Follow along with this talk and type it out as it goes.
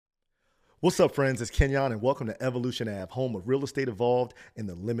What's up, friends? It's Kenyon, and welcome to Evolution Ave, home of real estate evolved and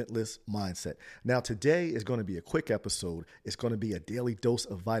the limitless mindset. Now, today is going to be a quick episode. It's going to be a daily dose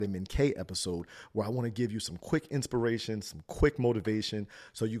of vitamin K episode where I want to give you some quick inspiration, some quick motivation,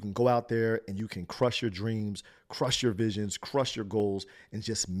 so you can go out there and you can crush your dreams, crush your visions, crush your goals, and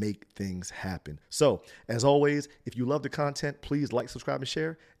just make things happen. So, as always, if you love the content, please like, subscribe, and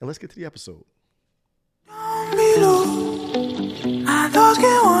share, and let's get to the episode. I thought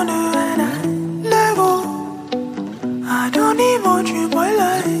you wonder when I let go. I don't need much in my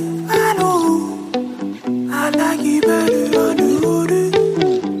life. I know I like it better on the water.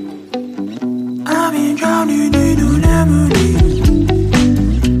 I've been drowning in a lemonade.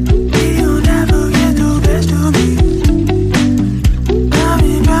 You'll never get the best of me. I've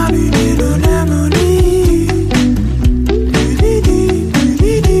been drowning in a lemonade.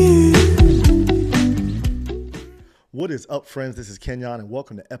 What is up, friends? This is Kenyon, and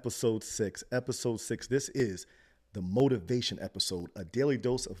welcome to episode 6. Episode 6, this is the motivation episode, a daily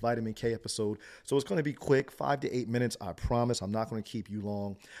dose of vitamin K episode. So it's going to be quick, 5 to 8 minutes. I promise I'm not going to keep you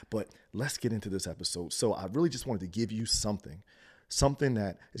long, but let's get into this episode. So I really just wanted to give you something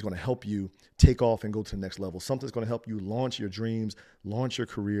that is going to help you take off and go to the next level. Something that's going to help you launch your dreams, launch your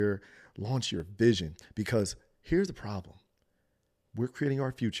career, launch your vision. Because here's the problem. We're creating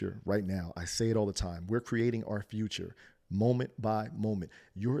our future right now. I say it all the time. We're creating our future moment by moment.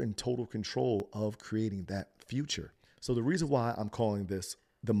 You're in total control of creating that future. So the reason why I'm calling this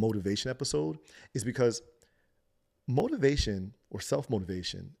the motivation episode is because motivation or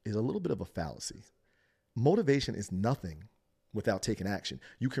self-motivation is a little bit of a fallacy. Motivation is nothing without taking action.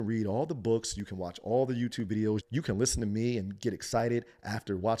 You can read all the books, you can watch all the YouTube videos, you can listen to me and get excited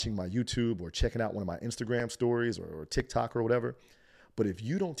after watching my YouTube or checking out one of my Instagram stories or TikTok or whatever. But if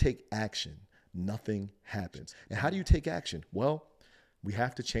you don't take action, nothing happens. And how do you take action? Well, we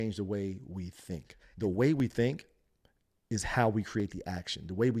have to change the way we think. The way we think is how we create the action.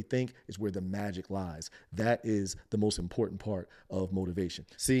 The way we think is where the magic lies. That is the most important part of motivation.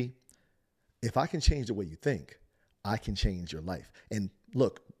 See, if I can change the way you think, I can change your life. And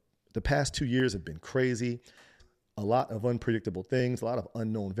look, the past 2 years have been crazy. A lot of unpredictable things, a lot of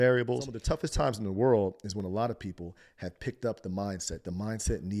unknown variables. Some of the toughest times in the world is when a lot of people have picked up the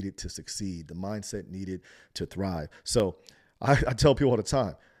mindset needed to succeed, the mindset needed to thrive. So I tell people all the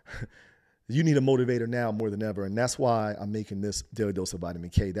time, you need a motivator now more than ever. And that's why I'm making this daily dose of vitamin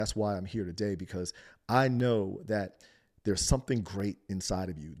K. That's why I'm here today, because I know that there's something great inside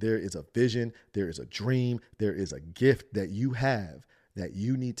of you. There is a vision, there is a dream, there is a gift that you have that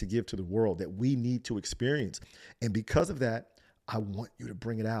you need to give to the world, that we need to experience. And because of that, I want you to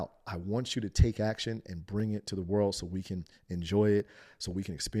bring it out. I want you to take action and bring it to the world so we can enjoy it, so we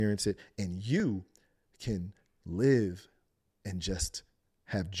can experience it, and you can live and just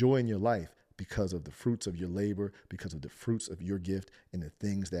have joy in your life because of the fruits of your labor, because of the fruits of your gift and the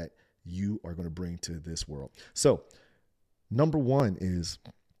things that you are going to bring to this world. So, number one is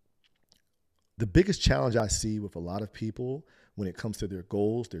the biggest challenge I see with a lot of people when it comes to their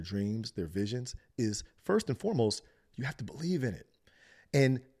goals, their dreams, their visions is, first and foremost, you have to believe in it.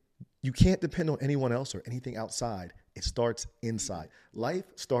 And you can't depend on anyone else or anything outside. It starts inside. Life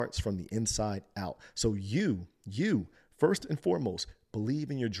starts from the inside out. So you, first and foremost,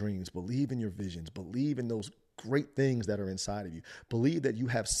 believe in your dreams, believe in your visions, believe in those great things that are inside of you. Believe that you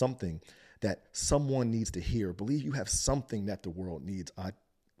have something that someone needs to hear. Believe you have something that the world needs.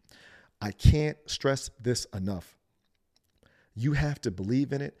 I can't stress this enough. You have to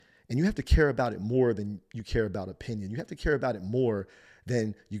believe in it, and you have to care about it more than you care about opinion. You have to care about it more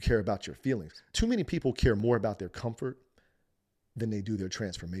than you care about your feelings. Too many people care more about their comfort than they do their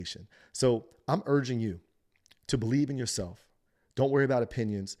transformation. So I'm urging you to believe in yourself. Don't worry about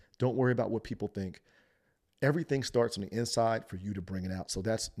opinions. Don't worry about what people think. Everything starts on the inside for you to bring it out. So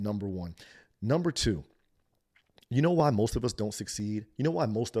that's number one. Number two, you know why most of us don't succeed? You know why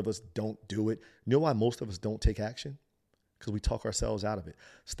most of us don't do it? You know why most of us don't take action? Because we talk ourselves out of it.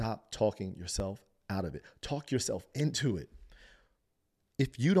 Stop talking yourself out of it. Talk yourself into it.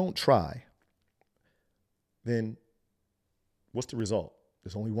 If you don't try, then what's the result?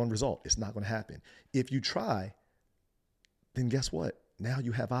 There's only one result. It's not going to happen. If you try, then guess what? Now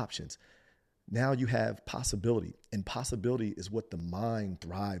you have options. Now you have possibility, and possibility is what the mind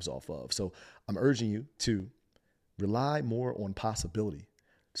thrives off of. So I'm urging you to rely more on possibility.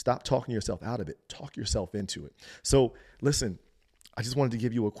 Stop talking yourself out of it. Talk yourself into it. So listen, I just wanted to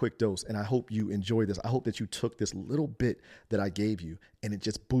give you a quick dose, and I hope you enjoyed this. I hope that you took this little bit that I gave you and it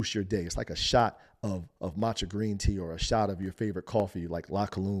just boosts your day. It's like a shot of matcha green tea or a shot of your favorite coffee like La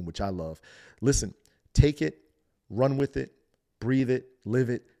Colombe, which I love. Listen, take it, run with it, breathe it, live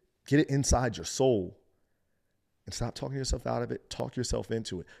it, Get it inside your soul and stop talking yourself out of it. Talk yourself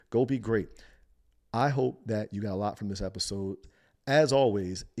into it. Go be great. I hope that you got a lot from this episode. As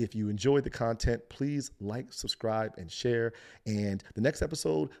always, if you enjoyed the content, please like, subscribe, and share. And the next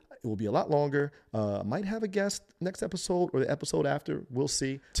episode, it will be a lot longer. Might have a guest next episode or the episode after. We'll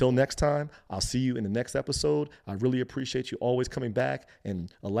see. Till next time, I'll see you in the next episode. I really appreciate you always coming back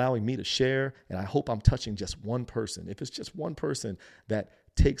and allowing me to share. And I hope I'm touching just one person. If it's just one person that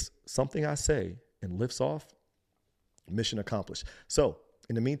takes something I say and lifts off, mission accomplished. So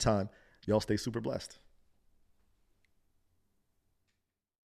in the meantime, y'all stay super blessed.